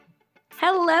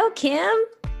Hello, Kim.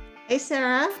 Hey,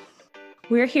 Sarah.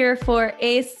 We're here for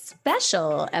a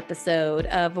special episode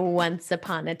of Once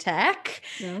Upon a Tech.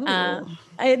 I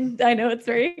know it's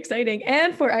very exciting.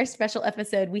 And for our special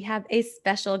episode, we have a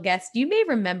special guest. You may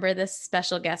remember this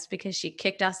special guest because she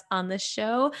kicked us on the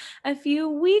show a few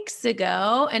weeks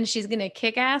ago, and she's going to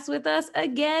kick ass with us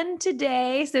again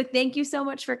today. So thank you so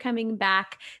much for coming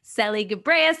back, Sally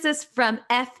Ghebreyesus from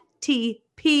FTP,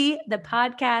 the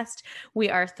podcast.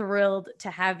 We are thrilled to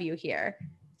have you here.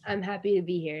 I'm happy to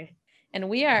be here. And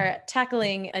we are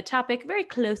tackling a topic very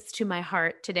close to my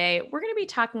heart today. We're going to be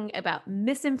talking about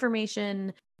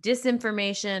misinformation,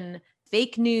 disinformation,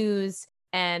 fake news,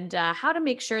 and how to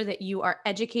make sure that you are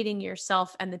educating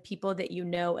yourself and the people that you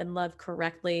know and love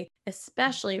correctly,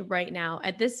 especially right now.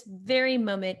 At this very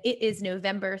moment, it is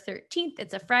November 13th.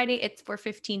 It's a Friday. It's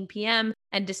 4:15 p.m.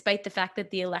 And despite the fact that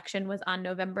the election was on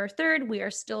November 3rd, we are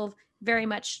still very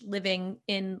much living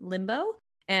in limbo.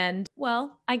 And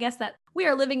well, I guess that we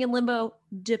are living in limbo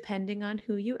depending on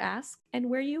who you ask and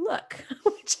where you look,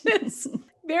 which is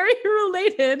very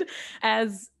related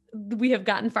as we have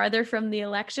gotten farther from the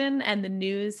election and the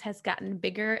news has gotten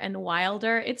bigger and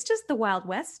wilder. It's just the Wild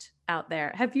West out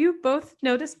there. Have you both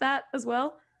noticed that as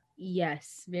well?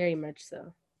 Yes, very much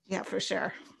so. Yeah, for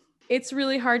sure. It's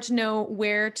really hard to know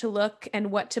where to look and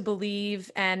what to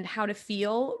believe and how to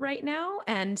feel right now.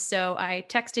 And so I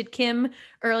texted Kim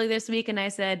early this week and I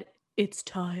said, it's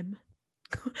time.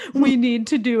 We need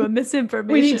to do a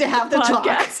misinformation. We need to have the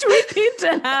podcast. talk. We need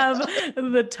to have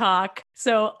the talk.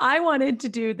 So I wanted to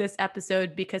do this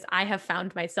episode because I have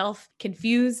found myself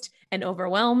confused and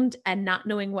overwhelmed and not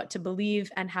knowing what to believe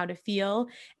and how to feel.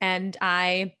 And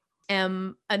I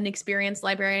am an experienced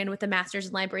librarian with a master's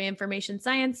in library information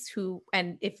science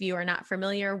and if you are not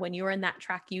familiar, when you are in that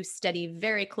track, you study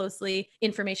very closely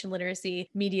information literacy,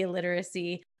 media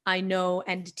literacy. I know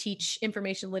and teach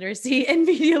information literacy and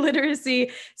media literacy.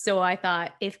 So I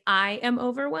thought if I am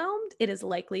overwhelmed, it is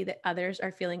likely that others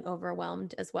are feeling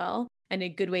overwhelmed as well. And a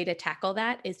good way to tackle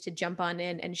that is to jump on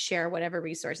in and share whatever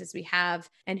resources we have.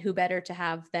 And who better to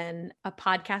have than a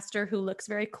podcaster who looks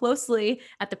very closely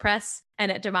at the press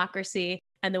and at democracy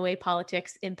and the way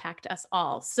politics impact us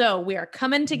all. So we are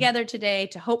coming together today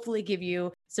to hopefully give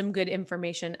you some good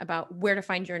information about where to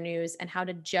find your news and how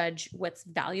to judge what's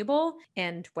valuable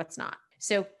and what's not.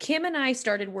 So Kim and I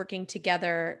started working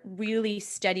together, really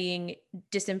studying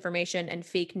disinformation and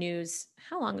fake news.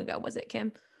 How long ago was it,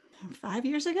 Kim? 5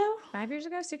 years ago? 5 years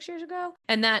ago, 6 years ago.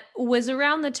 And that was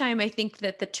around the time I think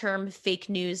that the term fake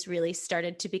news really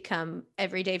started to become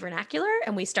everyday vernacular.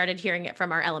 And we started hearing it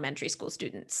from our elementary school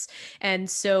students. And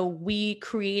so we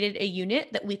created a unit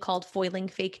that we called Foiling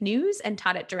Fake News and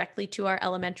taught it directly to our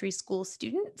elementary school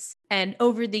students. And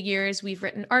over the years, we've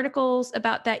written articles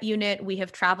about that unit. We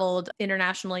have traveled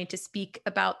internationally to speak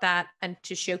about that and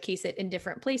to showcase it in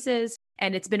different places.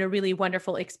 And it's been a really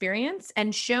wonderful experience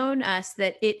and shown us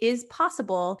that it is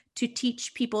possible to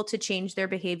teach people to change their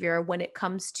behavior when it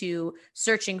comes to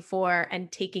searching for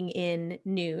and taking in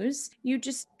news. You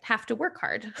just have to work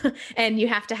hard and you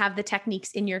have to have the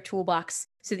techniques in your toolbox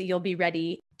so that you'll be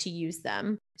ready to use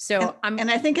them. So and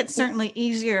I think it's certainly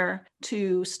easier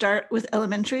to start with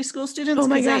elementary school students. Oh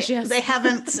my gosh, yes. They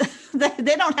haven't,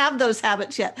 they don't have those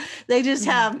habits yet. They just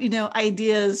have,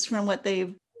 ideas from what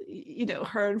they've,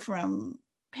 heard from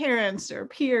parents or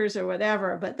peers or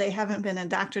whatever, but they haven't been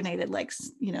indoctrinated like,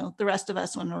 the rest of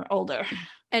us when we're older.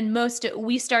 And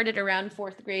we started around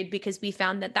fourth grade because we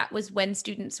found that was when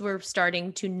students were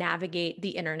starting to navigate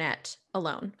the internet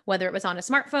alone, whether it was on a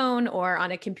smartphone or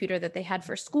on a computer that they had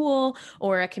for school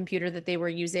or a computer that they were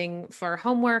using for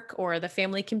homework or the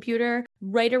family computer.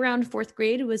 Right around fourth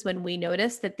grade was when we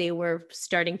noticed that they were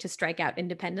starting to strike out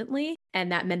independently.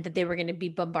 And that meant that they were going to be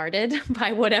bombarded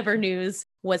by whatever news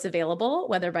was available,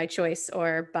 whether by choice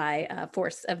or by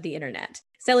force of the internet.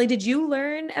 Sally, did you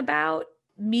learn about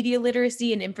media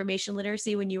literacy and information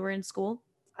literacy when you were in school?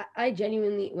 I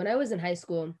genuinely, when I was in high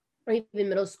school or even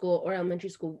middle school or elementary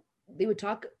school, they would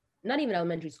talk, not even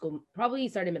elementary school, probably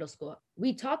started middle school.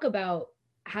 We talk about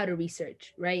how to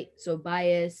research, right? So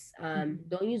bias,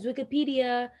 don't use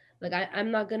Wikipedia. Like I'm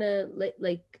not gonna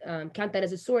count that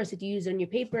as a source if you use it on your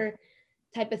paper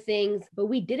type of things. But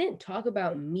we didn't talk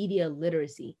about media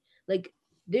literacy. Like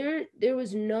there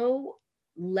was no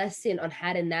lesson on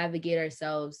how to navigate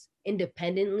ourselves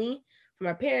independently from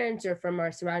our parents or from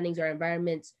our surroundings, our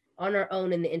environments on our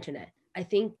own in the internet. I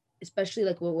think especially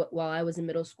like while I was in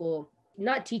middle school,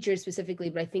 not teachers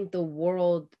specifically, but I think the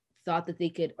world thought that they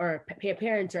could, or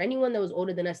parents or anyone that was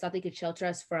older than us thought they could shelter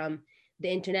us from the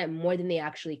internet more than they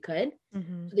actually could.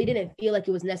 Mm-hmm. So they didn't feel like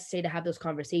it was necessary to have those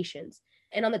conversations.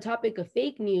 And on the topic of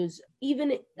fake news,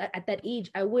 even at that age,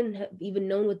 I wouldn't have even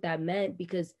known what that meant,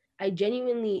 because I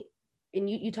genuinely, and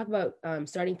you talk about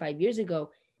starting 5 years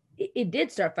ago, it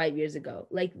did start 5 years ago.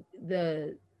 Like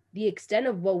the extent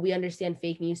of what we understand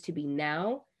fake news to be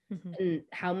now, Mhm. and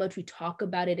how much we talk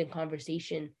about it in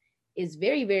conversation is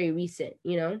very, very recent,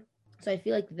 you know? So I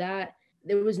feel like that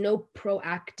there was no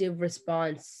proactive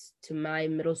response to my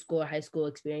middle school or high school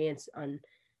experience on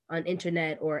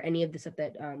internet or any of the stuff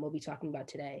that we'll be talking about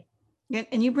today.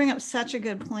 And you bring up such a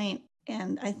good point.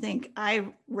 And I think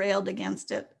I railed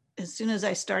against it as soon as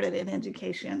I started in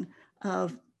education,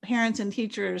 of parents and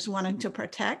teachers wanting to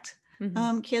protect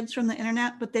kids from the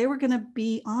internet, but they were going to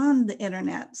be on the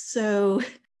internet. So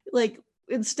like,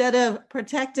 instead of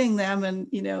protecting them and,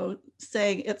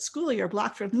 saying at school, you're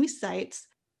blocked from news sites,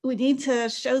 we need to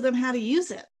show them how to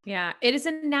use it. Yeah, it is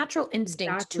a natural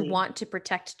instinct to Exactly. want to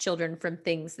protect children from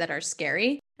things that are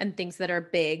scary and things that are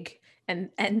big and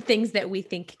things that we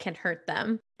think can hurt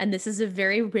them. And this is a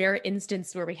very rare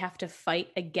instance where we have to fight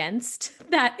against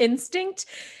that instinct,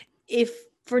 if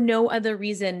for no other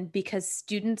reason because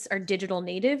students are digital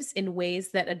natives in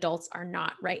ways that adults are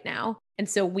not right now. And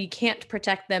so we can't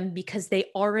protect them because they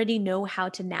already know how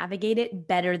to navigate it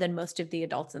better than most of the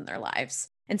adults in their lives.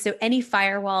 And so any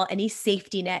firewall, any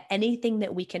safety net, anything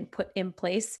that we can put in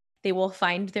place, they will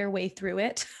find their way through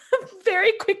it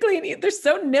very quickly. And they're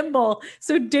so nimble,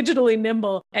 so digitally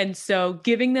nimble. And so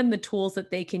giving them the tools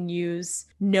that they can use,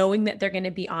 knowing that they're going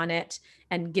to be on it,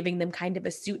 and giving them kind of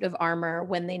a suit of armor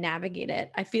when they navigate it,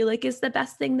 I feel like is the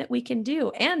best thing that we can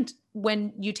do. And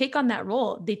when you take on that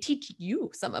role, they teach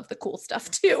you some of the cool stuff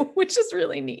too, which is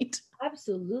really neat.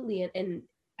 Absolutely. And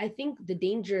I think the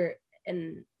danger,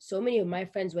 and so many of my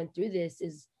friends went through this,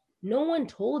 is no one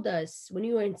told us when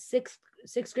you were in sixth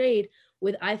grade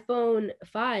with iPhone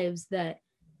 5s that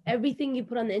everything you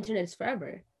put on the internet is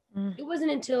forever. It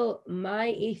wasn't until my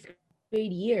 8th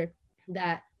grade year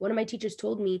that one of my teachers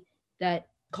told me that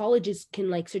colleges can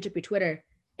like search up your Twitter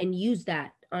and use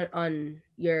that on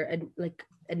your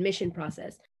admission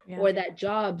process. Yeah. Or that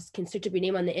jobs can search up your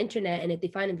name on the internet, and if they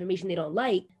find information they don't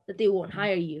like, that they won't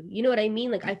hire you. You know what I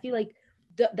mean? Like, I feel like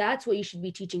that's what you should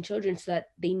be teaching children, so that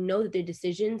they know that their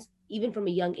decisions, even from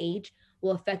a young age,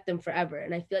 will affect them forever.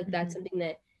 And I feel like that's something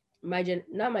that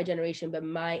not my generation, but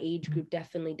my age group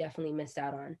definitely missed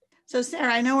out on. So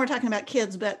Sarah, I know we're talking about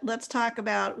kids, but let's talk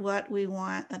about what we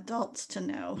want adults to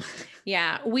know.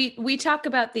 Yeah, we talk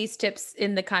about these tips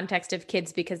in the context of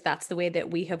kids because that's the way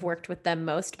that we have worked with them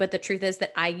most. But the truth is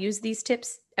that I use these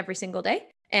tips every single day.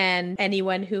 And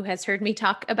anyone who has heard me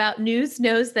talk about news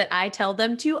knows that I tell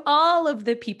them to all of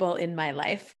the people in my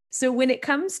life. So when it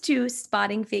comes to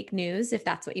spotting fake news, if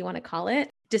that's what you want to call it,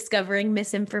 discovering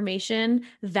misinformation,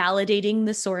 validating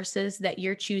the sources that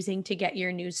you're choosing to get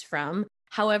your news from,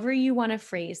 however you want to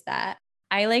phrase that,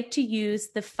 I like to use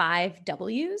the 5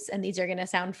 W's, and these are going to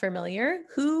sound familiar: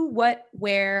 who, what,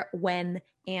 where, when,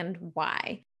 and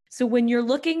why. So when you're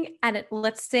looking at it,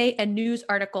 let's say a news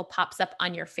article pops up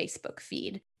on your Facebook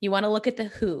feed, you want to look at the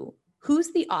who.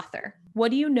 Who's the author?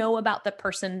 What do you know about the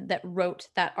person that wrote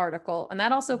that article? And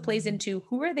that also plays into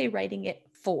who are they writing it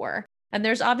for? And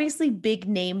there's obviously big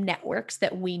name networks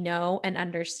that we know and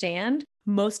understand.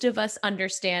 Most of us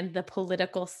understand the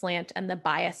political slant and the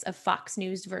bias of Fox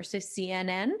News versus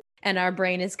CNN, and our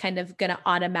brain is kind of going to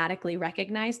automatically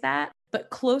recognize that.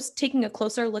 But taking a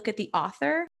closer look at the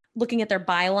author, looking at their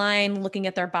byline, looking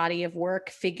at their body of work,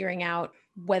 figuring out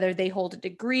whether they hold a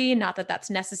degree, not that that's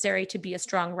necessary to be a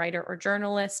strong writer or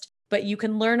journalist, but you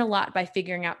can learn a lot by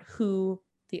figuring out who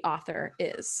the author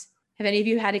is. Have any of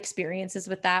you had experiences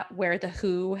with that where the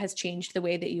who has changed the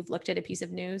way that you've looked at a piece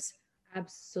of news?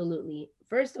 Absolutely.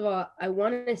 First of all, I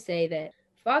want to say that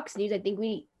Fox News, I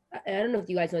don't know if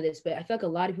you guys know this, but I feel like a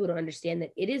lot of people don't understand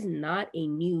that it is not a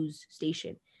news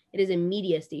station. It is a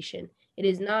media station. It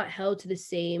is not held to the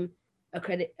same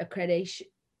accreditation.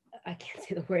 I can't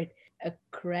say the word.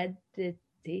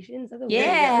 Accreditation?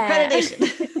 Yeah.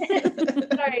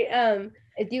 Accreditation. Sorry.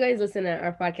 If you guys listen to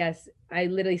our podcast, I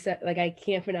literally said, like, I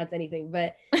can't pronounce anything,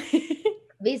 but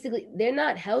basically they're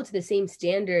not held to the same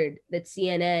standard that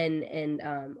CNN and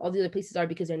all the other places are,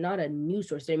 because they're not a news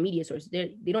source, they're a media source.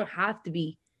 They don't have to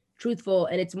be truthful,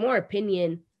 and it's more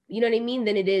opinion, you know what I mean,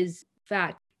 than it is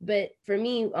fact. But for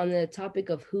me, on the topic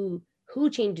of who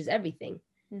changes everything,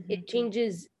 it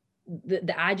changes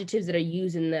the adjectives that are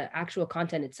used in the actual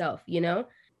content itself, you know?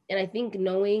 And I think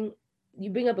knowing, you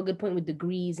bring up a good point with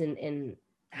degrees and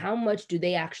how much do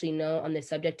they actually know on this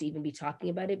subject to even be talking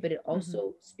about it, but it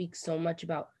also speaks so much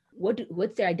about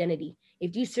what's their identity?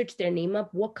 If you search their name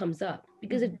up, what comes up?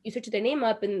 Because if you search their name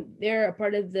up and they're a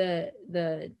part of the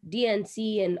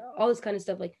DNC and all this kind of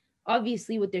stuff, like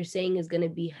obviously what they're saying is going to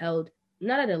be held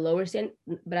not at a lower standard,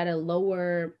 but at a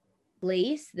lower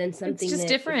place than something. It's just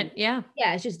different. Yeah.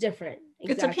 Yeah, it's just different.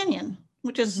 Exactly. It's opinion,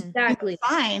 which is exactly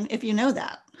fine if you know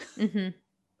that. Mm-hmm.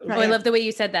 Right. Oh, I love the way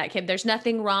you said that, Kim. There's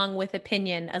nothing wrong with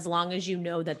opinion as long as you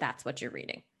know that that's what you're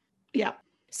reading. Yeah.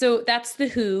 So that's the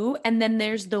who. And then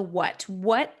there's the what.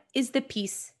 What is the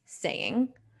piece saying?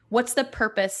 What's the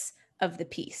purpose of the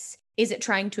piece? Is it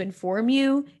trying to inform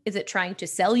you? Is it trying to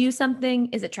sell you something?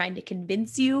 Is it trying to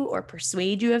convince you or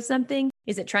persuade you of something?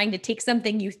 Is it trying to take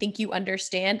something you think you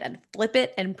understand and flip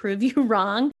it and prove you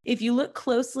wrong? If you look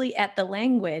closely at the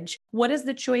language, what is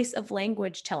the choice of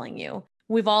language telling you?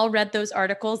 We've all read those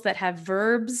articles that have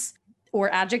verbs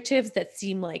or adjectives that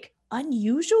seem like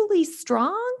unusually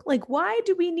strong. Like, why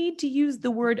do we need to use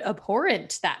the word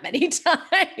abhorrent that many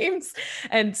times?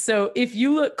 And so if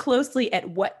you look closely at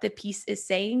what the piece is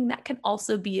saying, that can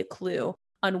also be a clue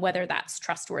on whether that's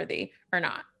trustworthy or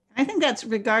not. I think that's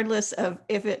regardless of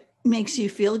if it makes you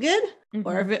feel good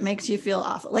or if it makes you feel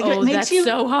awful. Like, if it makes that's you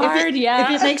so hard. If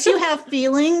it makes you have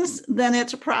feelings, then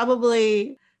it's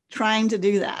probably trying to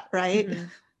do that, right?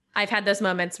 I've had those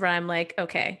moments where I'm like,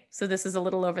 okay, so this is a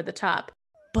little over the top,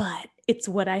 but it's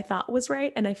what I thought was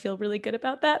right. And I feel really good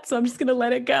about that. So I'm just going to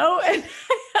let it go. And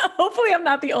hopefully I'm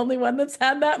not the only one that's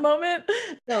had that moment.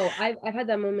 No, I've had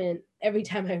that moment every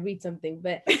time I read something,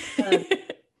 but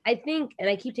I think, and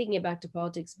I keep taking it back to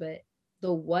politics, but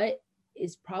the what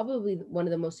is probably one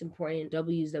of the most important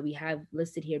W's that we have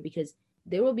listed here, because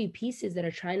there will be pieces that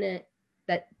are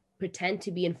that pretend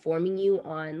to be informing you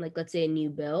on, like, let's say a new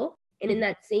bill. And in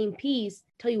that same piece,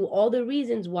 tell you all the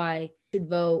reasons why you should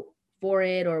vote for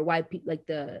it, or why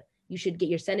you should get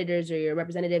your senators or your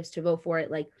representatives to vote for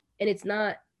it. Like, and it's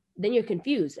not, then you're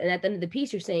confused. And at the end of the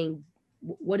piece, you're saying,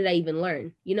 what did I even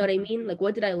learn? You know what I mean? Like,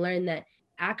 what did I learn that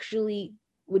actually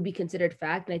would be considered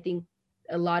fact? And I think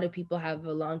a lot of people have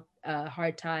a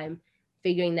hard time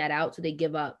figuring that out. So they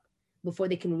give up before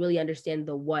they can really understand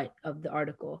the what of the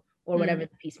article or whatever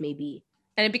the piece may be.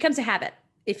 And it becomes a habit.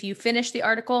 If you finish the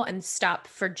article and stop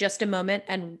for just a moment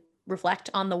and reflect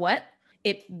on the what,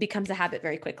 it becomes a habit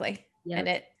very quickly. Yep.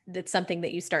 And it's something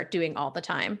that you start doing all the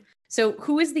time. So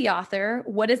who is the author?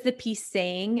 What is the piece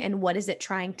saying? And what is it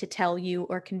trying to tell you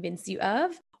or convince you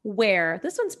of? Where?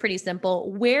 This one's pretty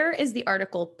simple. Where is the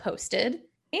article posted?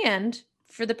 And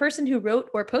for the person who wrote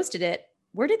or posted it,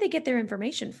 where did they get their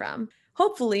information from?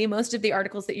 Hopefully, most of the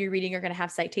articles that you're reading are going to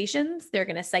have citations. They're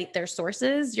going to cite their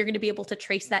sources. You're going to be able to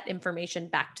trace that information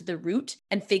back to the root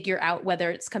and figure out whether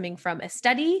it's coming from a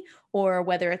study or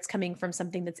whether it's coming from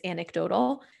something that's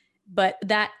anecdotal. But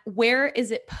that where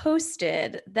is it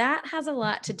posted, that has a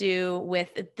lot to do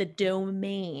with the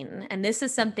domain. And this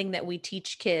is something that we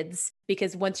teach kids,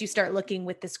 because once you start looking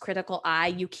with this critical eye,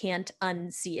 you can't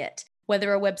unsee it.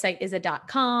 Whether a website is a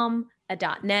 .com, a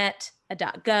 .net, a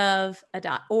 .gov,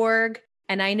 a .org.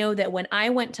 And I know that when I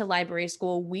went to library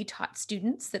school, we taught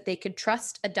students that they could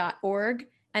trust a .org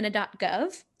and a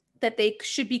 .gov, that they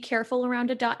should be careful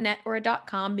around a .net or a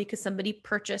 .com because somebody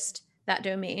purchased that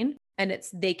domain and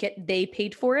they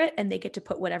paid for it and they get to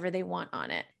put whatever they want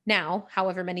on it. Now,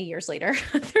 however many years later,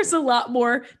 there's a lot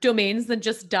more domains than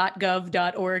just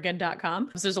 .gov, .org, and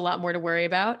 .com. So there's a lot more to worry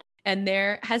about. And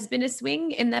there has been a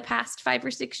swing in the past 5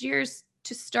 or 6 years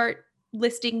to start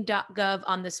listing .gov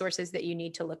on the sources that you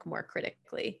need to look more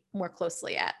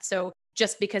closely at. So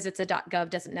just because it's a .gov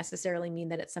doesn't necessarily mean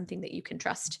that it's something that you can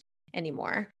trust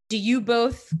anymore. Do you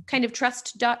both kind of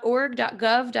trust .org,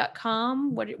 .gov,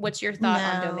 .com? What's your thought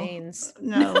on domains?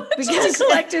 No, because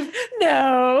collective.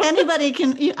 No, anybody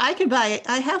can.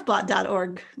 I have bought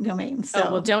 .org domains. So.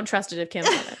 Oh well, don't trust it if Kim's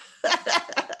on it.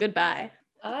 Goodbye.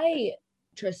 I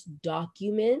trust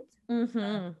documents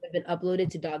that have been uploaded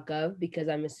to .gov because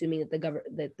I'm assuming that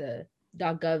the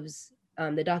 .govs,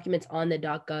 the documents on the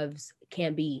 .govs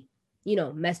can be,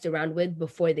 messed around with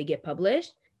before they get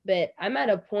published. But I'm at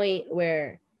a point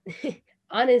where,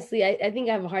 honestly, I think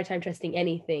I have a hard time trusting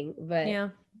anything.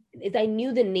 But if I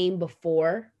knew the name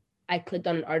before I clicked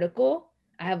on an article,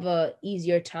 I have a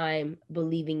easier time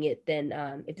believing it than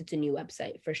if it's a new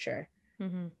website, for sure.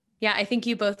 Mm-hmm. Yeah, I think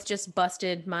you both just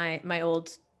busted my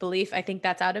old belief. I think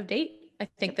that's out of date. I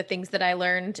think the things that I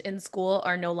learned in school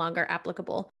are no longer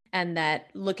applicable, and that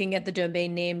looking at the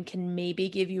domain name can maybe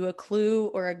give you a clue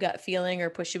or a gut feeling or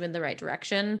push you in the right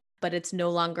direction, but it's no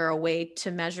longer a way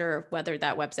to measure whether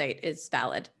that website is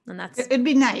valid. And that's it'd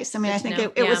be nice. I mean, I think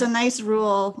it was a nice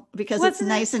rule because it's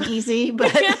nice and easy,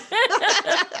 but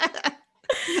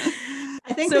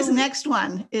I think this next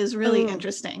one is really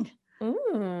interesting.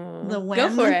 Go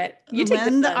for it. You take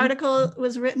when the article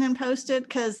was written and posted,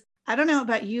 because I don't know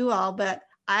about you all, but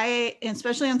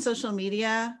especially on social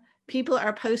media, people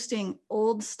are posting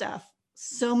old stuff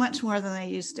so much more than they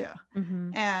used to.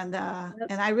 Mm-hmm. And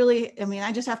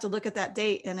I just have to look at that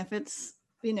date. And if it's,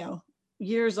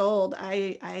 years old,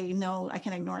 I know I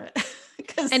can ignore it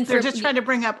because they're just trying to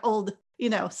bring up old,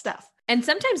 stuff. And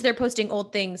sometimes they're posting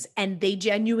old things and they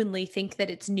genuinely think that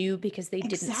it's new because they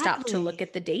didn't stop to look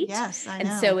at the date. Yes, I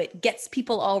know. And so it gets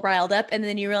people all riled up. And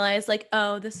then you realize like,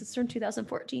 oh, this is from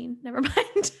 2014. Never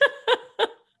mind.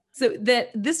 So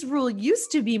this rule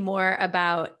used to be more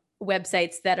about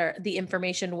websites that the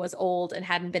information was old and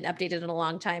hadn't been updated in a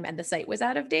long time and the site was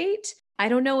out of date. I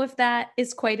don't know if that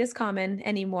is quite as common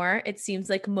anymore. It seems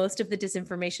like most of the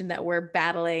disinformation that we're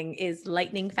battling is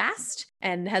lightning fast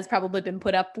and has probably been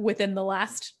put up within the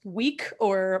last week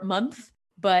or month.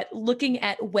 But looking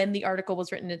at when the article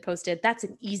was written and posted, that's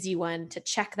an easy one to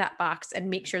check that box and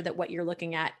make sure that what you're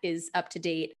looking at is up to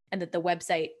date and that the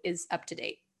website is up to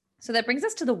date. So that brings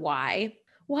us to the why.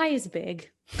 Why is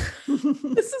big.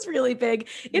 This is really big.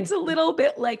 It's a little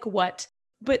bit like what,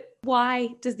 but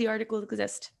why does the article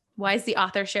exist? Why is the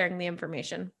author sharing the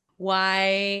information?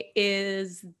 Why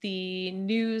is the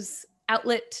news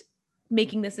outlet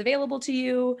making this available to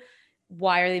you?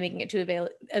 Why are they making it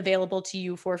available to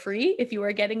you for free if you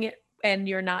are getting it and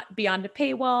you're not beyond a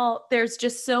paywall? There's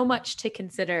just so much to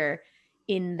consider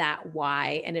in that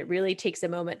why. And it really takes a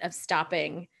moment of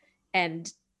stopping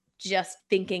and just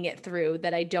thinking it through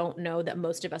that I don't know that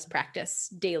most of us practice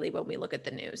daily when we look at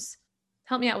the news.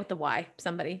 Help me out with the why,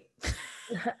 somebody.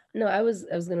 No, I was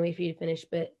going to wait for you to finish,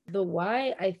 but the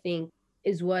why I think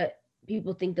is what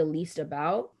people think the least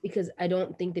about, because I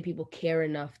don't think that people care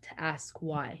enough to ask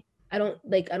why. I don't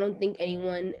think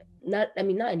anyone, not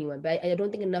anyone, but I don't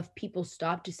think enough people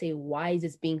stop to say, why is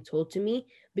this being told to me?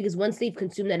 Because once they've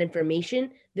consumed that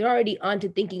information, they're already on to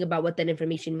thinking about what that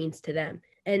information means to them.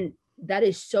 And that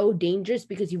is so dangerous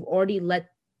because you've already let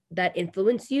that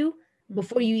influence you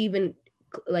before you even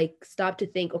stop to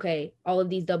think, okay, all of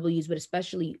these W's, but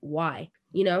especially why,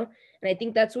 and I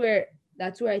think that's where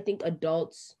I think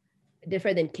adults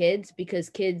differ than kids, because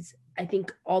kids, I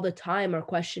think all the time are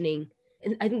questioning,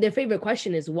 and I think their favorite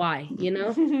question is why,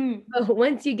 But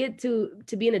once you get to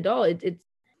be an adult,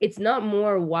 it's not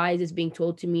more why is this being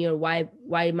told to me, or why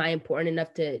am I important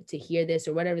enough to hear this,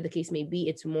 or whatever the case may be.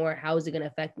 It's more, how is it going to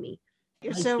affect me?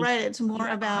 You're so right. It's more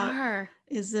about,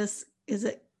 is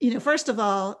it, first of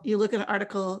all, you look at an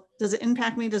article, does it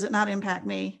impact me? Does it not impact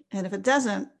me? And if it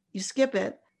doesn't, you skip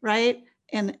it, right?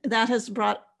 And that has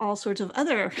brought all sorts of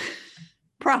other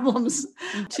problems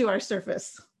to our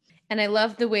surface. And I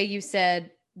love the way you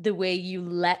said, the way you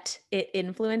let it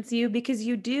influence you, because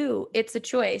you do. It's a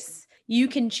choice. You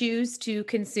can choose to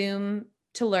consume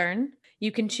to learn.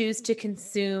 You can choose to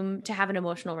consume to have an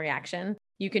emotional reaction.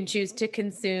 You can choose to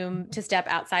consume to step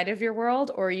outside of your world,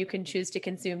 or you can choose to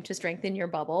consume to strengthen your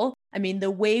bubble. I mean,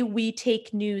 the way we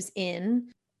take news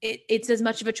in, it's as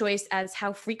much of a choice as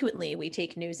how frequently we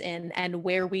take news in and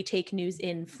where we take news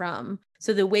in from.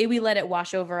 So the way we let it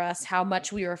wash over us, how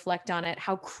much we reflect on it,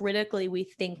 how critically we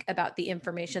think about the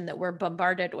information that we're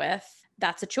bombarded with,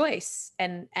 that's a choice.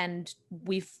 And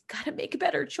we've got to make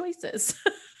better choices.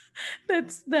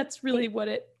 That's really what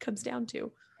it comes down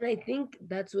to. And I think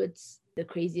that's what's the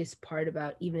craziest part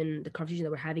about even the conversation that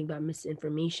we're having about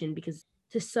misinformation, because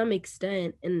to some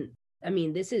extent, and I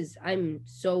mean, I'm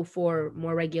so for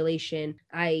more regulation.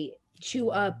 I chew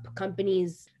up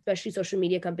companies, especially social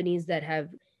media companies, that have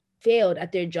failed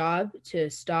at their job to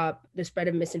stop the spread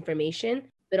of misinformation.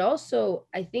 But also,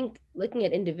 I think looking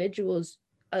at individuals,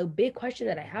 a big question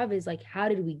that I have is how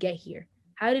did we get here?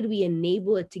 How did we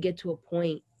enable it to get to a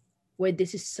point where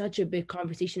this is such a big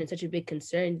conversation and such a big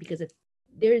concern? Because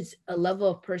there's a level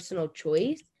of personal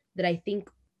choice that I think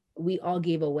we all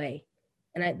gave away.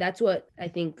 And that's what I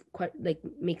think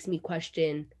makes me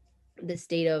question the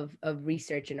state of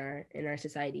research in our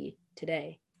society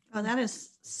today. Oh, that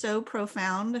is so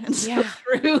profound and so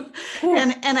true.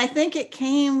 And I think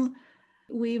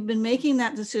we've been making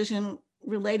that decision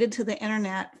related to the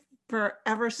internet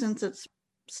ever since it's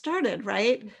started,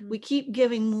 right? Mm-hmm. We keep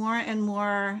giving more and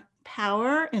more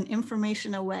power and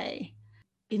information away,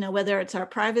 whether it's our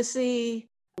privacy,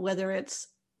 whether it's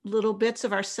little bits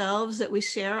of ourselves that we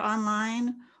share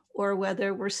online, or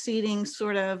whether we're ceding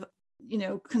sort of,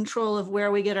 control of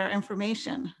where we get our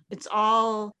information. It's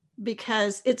all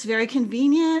because it's very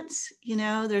convenient.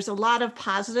 There's a lot of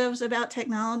positives about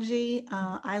technology.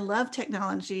 I love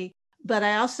technology, but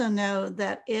I also know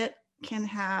that it can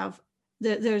have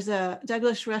There's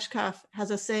Douglas Rushkoff has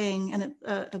a saying and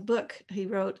a book he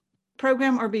wrote,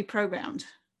 program or be programmed,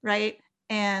 right?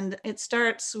 And it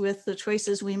starts with the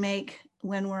choices we make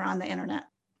when we're on the internet.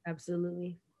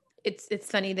 Absolutely.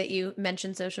 It's funny that you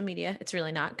mentioned social media. It's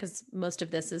really not, because most of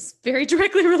this is very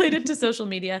directly related to social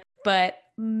media. But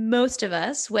most of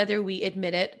us, whether we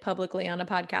admit it publicly on a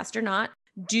podcast or not,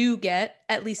 do get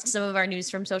at least some of our news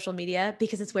from social media,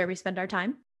 because it's where we spend our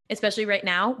time. Especially right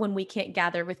now, when we can't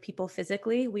gather with people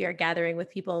physically, we are gathering with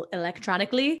people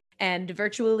electronically and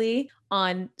virtually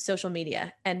on social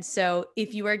media. And so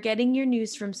if you are getting your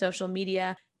news from social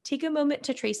media, take a moment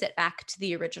to trace it back to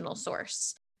the original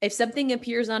source. If something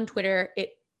appears on Twitter,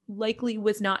 it likely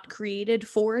was not created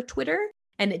for Twitter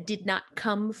and it did not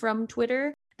come from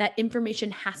Twitter. That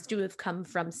information has to have come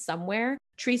from somewhere.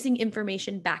 Tracing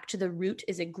information back to the root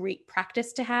is a great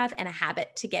practice to have and a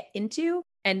habit to get into.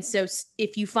 And so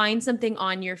if you find something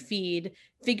on your feed,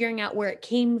 figuring out where it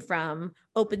came from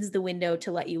opens the window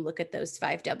to let you look at those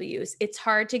 5 W's. It's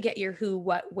hard to get your who,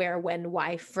 what, where, when,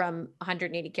 why from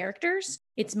 180 characters.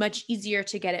 It's much easier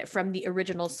to get it from the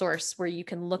original source where you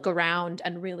can look around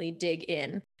and really dig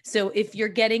in. So if you're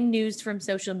getting news from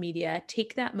social media,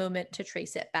 take that moment to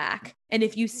trace it back. And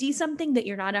if you see something that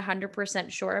you're not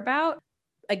 100% sure about,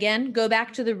 again, go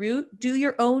back to the root, do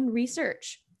your own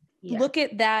research. Yeah. Look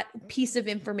at that piece of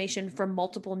information from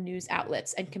multiple news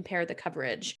outlets and compare the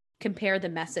coverage, compare the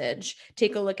message,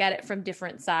 take a look at it from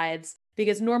different sides,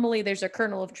 because normally there's a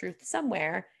kernel of truth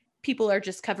somewhere. People are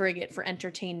just covering it for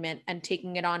entertainment and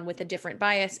taking it on with a different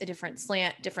bias, a different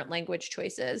slant, different language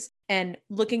choices. And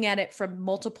looking at it from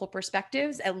multiple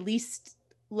perspectives at least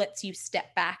lets you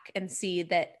step back and see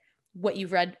that what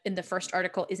you've read in the first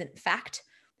article isn't fact,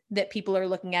 that people are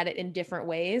looking at it in different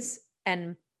ways.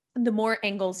 And the more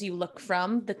angles you look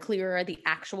from, the clearer the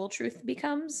actual truth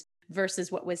becomes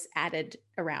versus what was added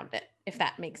around it, if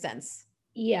that makes sense.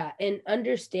 Yeah, and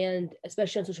understand,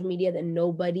 especially on social media, that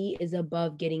nobody is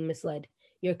above getting misled.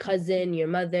 Your cousin, your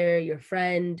mother, your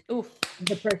friend,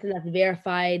 the person that's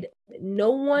verified,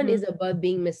 no one is above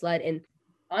being misled. And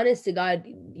honest to God,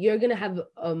 you're going to have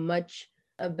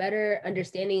a better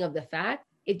understanding of the fact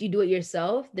if you do it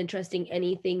yourself than trusting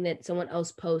anything that someone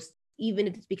else posts, even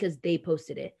if it's because they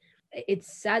posted it.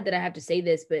 It's sad that I have to say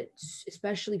this, but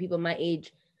especially people my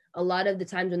age, a lot of the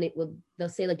times when they'll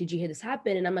say, like, did you hear this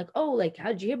happen? And I'm like, oh, like, how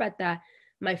did you hear about that?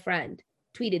 My friend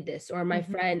tweeted this, or my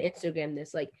friend Instagrammed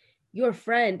this. Like, your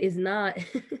friend is not,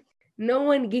 no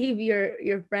one gave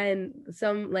your friend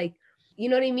some, like, you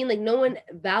know what I mean? Like, no one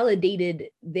validated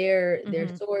their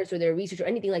source or their research or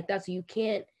anything like that. So you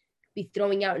can't be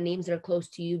throwing out names that are close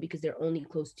to you because they're only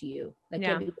close to you. That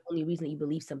can't be the only reason that you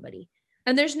believe somebody.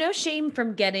 And there's no shame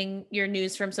from getting your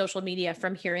news from social media,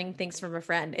 from hearing things from a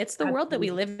friend. It's the world that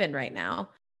we live in right now.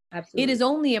 Absolutely. It is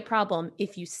only a problem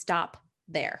if you stop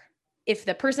there. If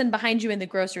the person behind you in the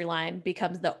grocery line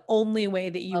becomes the only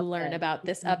way that you learn about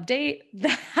this update,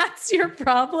 that's your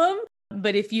problem.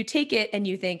 But if you take it and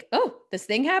you think, oh, this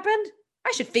thing happened,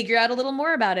 I should figure out a little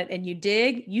more about it. And you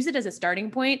dig, use it as a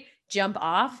starting point, jump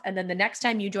off. And then the next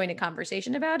time you join a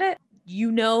conversation about it,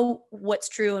 you know what's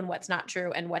true and what's not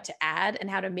true and what to add and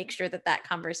how to make sure that that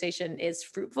conversation is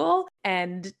fruitful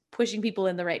and pushing people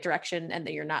in the right direction and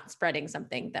that you're not spreading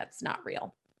something that's not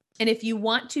real. And if you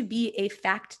want to be a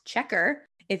fact checker,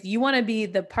 if you want to be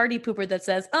the party pooper that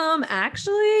says,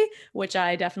 actually, which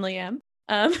I definitely am,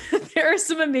 there are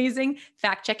some amazing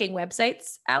fact checking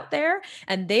websites out there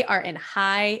and they are in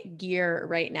high gear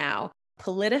right now.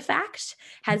 PolitiFact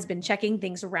has been checking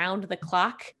things around the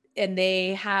clock. And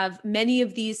they have many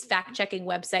of these fact-checking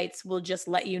websites will just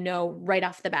let you know right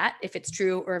off the bat if it's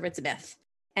true or if it's a myth.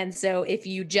 And so if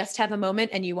you just have a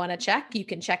moment and you want to check, you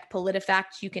can check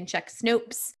PolitiFact, you can check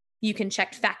Snopes, you can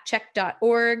check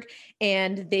factcheck.org,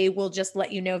 and they will just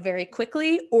let you know very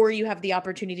quickly, or you have the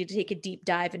opportunity to take a deep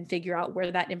dive and figure out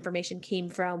where that information came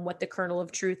from, what the kernel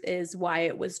of truth is, why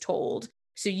it was told.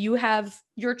 So you have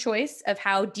your choice of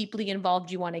how deeply involved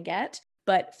you want to get.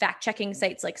 But fact-checking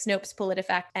sites like Snopes,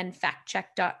 PolitiFact, and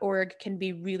factcheck.org can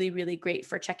be really, really great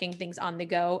for checking things on the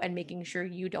go and making sure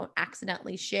you don't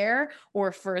accidentally share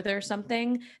or further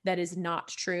something that is not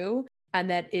true and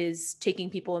that is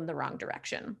taking people in the wrong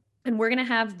direction. And we're going to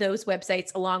have those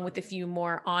websites along with a few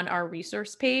more on our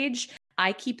resource page.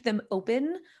 I keep them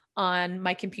open on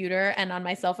my computer and on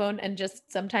my cell phone and just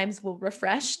sometimes will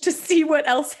refresh to see what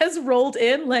else has rolled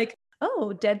in. Like,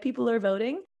 oh, dead people are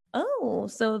voting. Oh,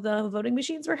 so the voting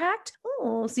machines were hacked?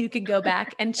 Oh, so you can go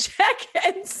back and check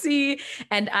and see.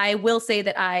 And I will say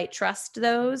that I trust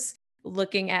those.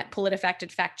 Looking at PolitiFact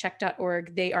and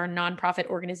factcheck.org, they are nonprofit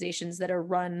organizations that are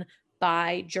run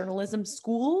by journalism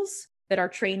schools. that are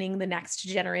training the next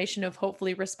generation of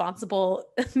hopefully responsible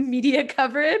media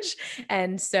coverage.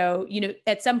 And so,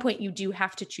 at some point you do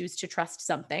have to choose to trust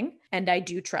something. And I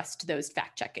do trust those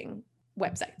fact-checking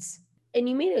websites. And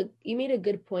you made a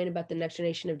good point about the next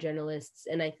generation of journalists.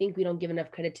 And I think we don't give enough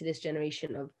credit to this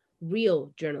generation of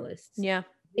real journalists. Yeah.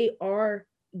 They are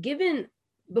given,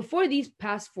 before these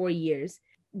past 4 years,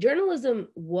 journalism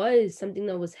was something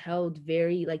that was held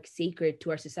very sacred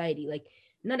to our society.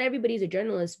 Not everybody's a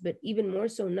journalist, but even more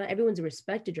so, not everyone's a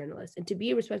respected journalist. And to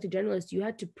be a respected journalist, you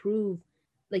had to prove,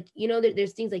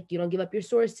 there's things like you don't give up your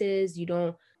sources, you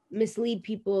don't mislead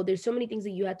people. There's so many things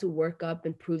that you had to work up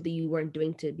and prove that you weren't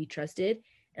doing to be trusted.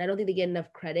 And I don't think they get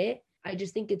enough credit. I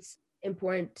just think it's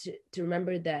important to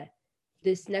remember that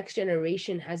this next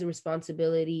generation has a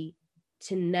responsibility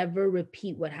to never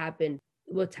repeat what's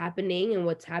happening and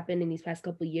what's happened in these past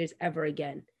couple of years ever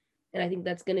again. And I think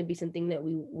that's going to be something that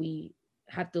we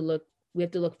have to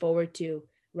look forward to,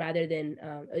 rather than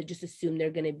just assume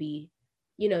they're going to be,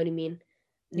 you know what I mean?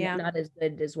 Yeah. Not as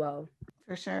good as well.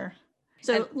 For sure.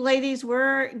 So ladies,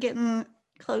 we're getting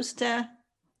close to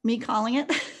me calling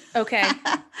it. Okay.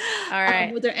 All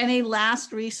right. Were there any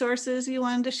last resources you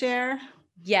wanted to share?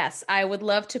 Yes, I would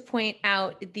love to point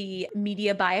out the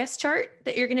media bias chart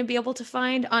that you're going to be able to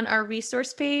find on our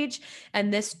resource page.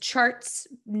 And this charts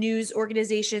news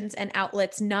organizations and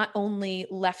outlets, not only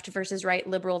left versus right,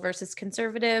 liberal versus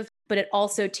conservative, but it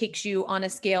also takes you on a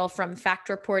scale from fact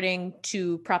reporting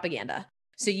to propaganda.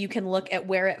 So you can look at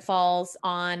where it falls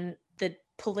on the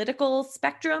political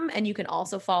spectrum, and you can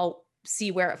also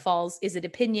see where it falls. Is it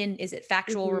opinion? Is it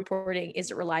factual reporting? Is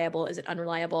it reliable? Is it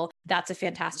unreliable? That's a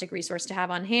fantastic resource to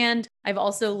have on hand. I've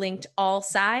also linked All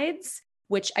Sides,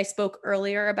 which I spoke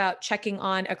earlier about checking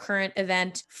on a current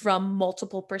event from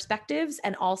multiple perspectives,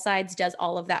 and All Sides does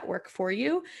all of that work for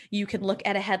you. You can look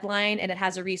at a headline and it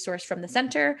has a resource from the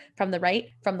center, from the right,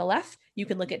 from the left. You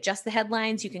can look at just the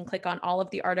headlines. You can click on all of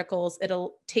the articles.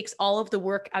 It'll takes all of the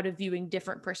work out of viewing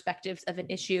different perspectives of an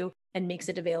issue and makes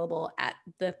it available at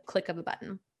the click of a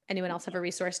button. Anyone else have a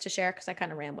resource to share? Because I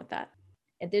kind of ran with that.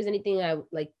 If there's anything I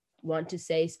want to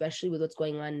say, especially with what's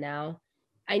going on now,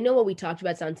 I know what we talked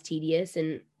about sounds tedious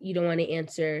and you don't want to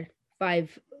answer the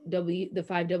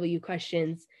 5W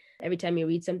questions every time you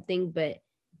read something, but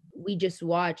we just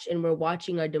watch and we're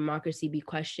watching our democracy be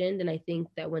questioned. And I think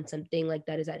that when something like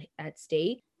that is at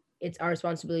stake, it's our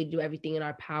responsibility to do everything in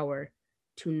our power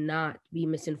to not be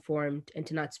misinformed and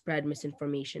to not spread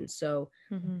misinformation. So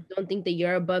don't think that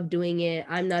you're above doing it.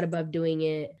 I'm not above doing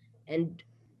it. And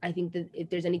I think that if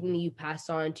there's anything that you pass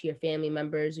on to your family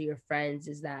members or your friends,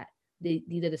 is that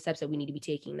these are the steps that we need to be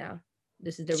taking now.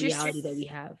 This is the reality that we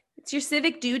have. It's your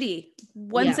civic duty.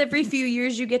 Once every few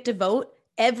years, you get to vote.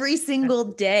 Every single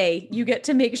day, you get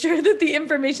to make sure that the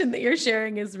information that you're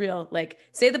sharing is real. Like,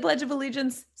 say the Pledge of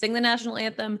Allegiance, sing the national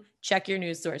anthem, check your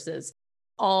news sources.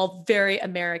 All very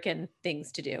American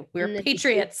things to do. We're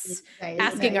patriots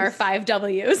asking our 5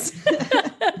 Ws.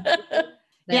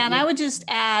 Yeah, and I would just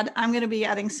add, I'm going to be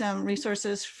adding some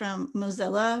resources from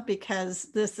Mozilla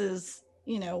because this is,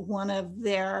 one of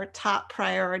their top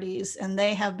priorities, and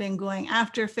they have been going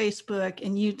after Facebook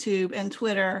and YouTube and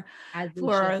Twitter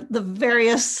for the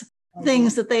various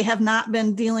things that they have not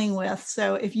been dealing with.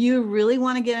 So if you really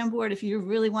want to get on board, if you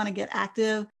really want to get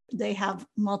active, they have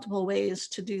multiple ways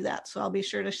to do that. So I'll be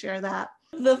sure to share that.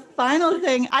 The final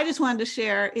thing I just wanted to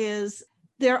share is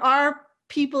there are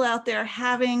people out there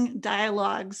having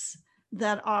dialogues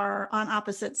that are on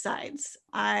opposite sides.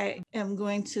 I am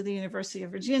going to the University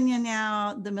of Virginia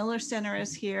now. The Miller Center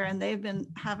is here, and they've been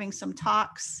having some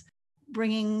talks,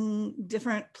 bringing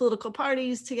different political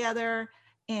parties together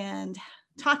and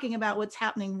talking about what's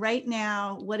happening right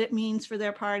now, what it means for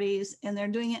their parties. And they're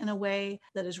doing it in a way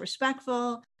that is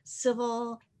respectful,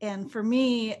 civil. And for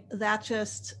me, that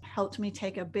just helped me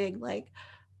take a big,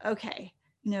 okay,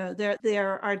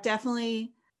 there are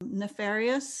definitely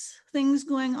nefarious things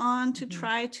going on to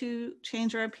try to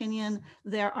change our opinion.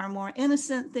 There are more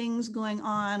innocent things going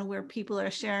on where people are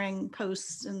sharing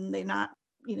posts and they're not,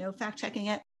 fact checking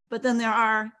it. But then there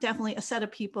are definitely a set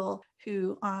of people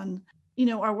who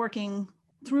are working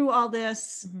through all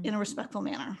this in a respectful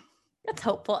manner. That's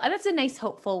hopeful. That's a nice,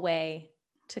 hopeful way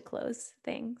to close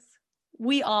things.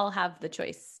 We all have the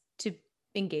choice to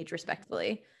engage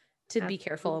respectfully, to be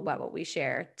careful about what we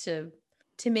share, to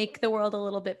make the world a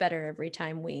little bit better every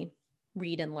time we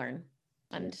read and learn.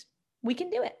 And we can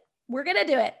do it. We're going to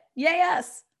do it. Yay,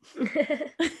 us.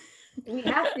 We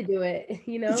have to do it,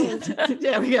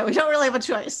 Yeah, we don't really have a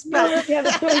choice. But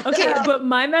okay, but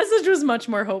my message was much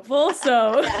more hopeful.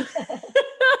 So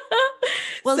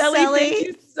well, Sally, thank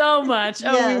you so much.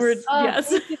 Yes. Yes.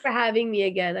 Thank you for having me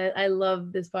again. I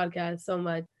love this podcast so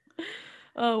much.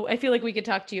 Oh, I feel like we could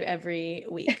talk to you every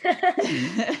week.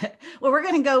 Well, we're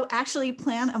going to go actually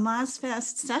plan a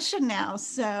MozFest session now.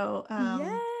 So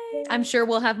Yay. I'm sure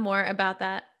we'll have more about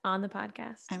that on the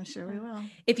podcast. I'm sure we will.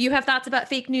 If you have thoughts about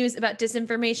fake news, about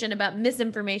disinformation, about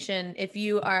misinformation, if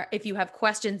you have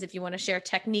questions, if you want to share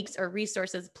techniques or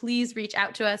resources, please reach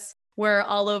out to us. We're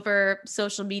all over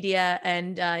social media,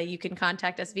 and you can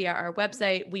contact us via our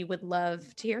website. We would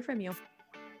love to hear from you.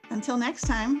 Until next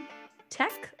time.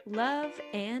 Tech, love,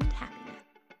 and happiness.